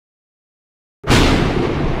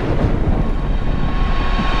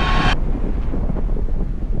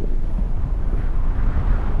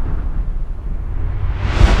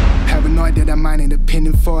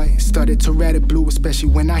feeling void, started to red and blue, especially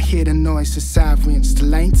when I hear the noise of sirens.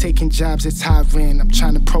 Still I ain't taking jobs, it's hiring. I'm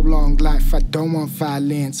trying to prolong life, I don't want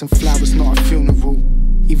violence. And flowers, not a funeral.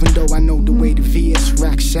 Even though I know the way the VS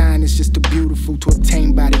racks shine is just too beautiful to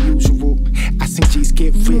obtain by the usual. I seen G's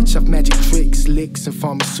get rich off magic tricks, licks, and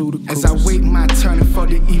pharmaceuticals. As I wait my turn and for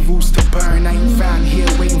the evils to burn, I ain't found here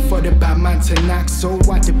waiting for the bad man to knock. So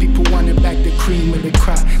what the people wanna back the cream of the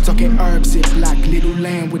crop? Talking herbs, it black, little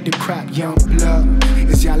land with the crap. Young blood,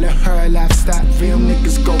 is y'all a her lifestyle? Real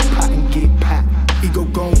niggas go pot and get pot. Ego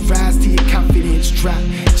gon' rise till your confidence drop.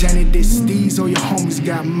 Janet, this steez or your homies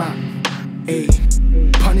got mop. Ayy,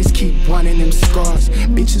 punish keep wanting them scars.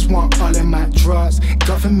 Bitches want all of my draws.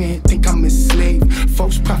 Government think I'm a slave.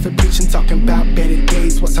 Folks profit preaching, talking about better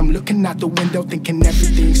days. Whilst I'm looking out the window, thinking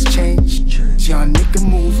everything's changed. Young nigga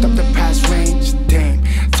moved up the price range. Damn,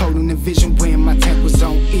 told him the vision when my tank was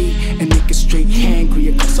on E. And nigga straight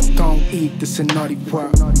hangry, cause I'm gon' eat. This a naughty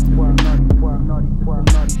world.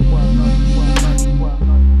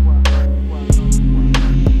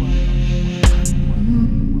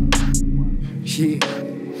 Yeah,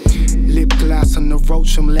 lip gloss on the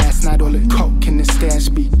roach from last night. All the coke in the stash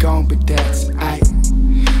be gone, but that's aight.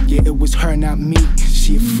 Yeah, it was her, not me.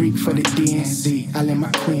 She a freak for the DNC. I let my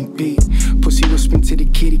queen be. Pussy whispering to the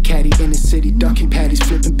kitty catty in the city. Ducking patties,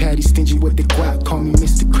 flipping patties, stingy with the guap. Call me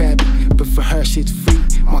Mr. Krabby, but for her shit's free.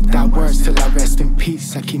 Marked out words till I rest in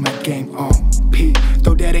peace. I keep my game on P.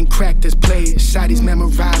 Though that ain't cracked as players. Shotties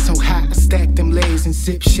memorized on hot. I stack them lays and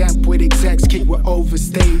sip champ with execs. Kick with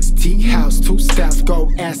overstays. Tea house, 2 steps, go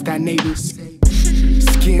ask thy neighbors.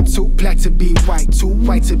 Skin too black to be white, too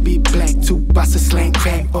white to be black. Too boss to slang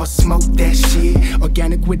crack or smoke that shit.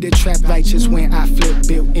 Organic with the trap righteous when I flip.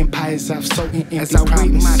 Built empires I've so in as I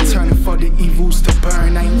wait my turn for the evils to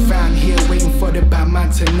burn. I ain't found here waiting for the bad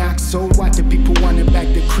man to knock. So what the people wanna back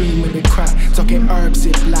the cream of the crop? Talking herbs,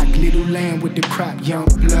 it black, little land with the crop. Young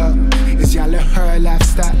blood, is y'all a her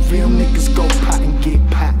lifestyle? Real niggas go pot and get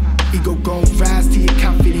pot. Ego gon' rise till your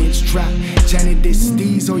confidence drop. Janet, this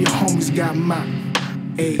steez or your homies got mop.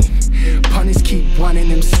 Ayy, punish keep wanting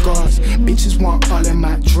them scars. Bitches want all of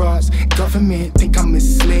my draws. Government think I'm a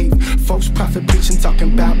slave. Folks profit preaching,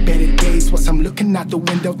 talking about better days. Whilst I'm looking out the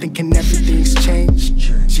window, thinking everything's changed.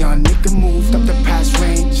 Young nigga moved up the price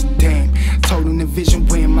range. Damn, told him the vision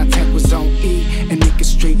when my tank was on E. And nigga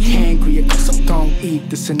straight hangry, cause I'm gon' eat.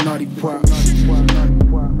 This a naughty world.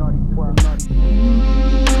 Mm-hmm.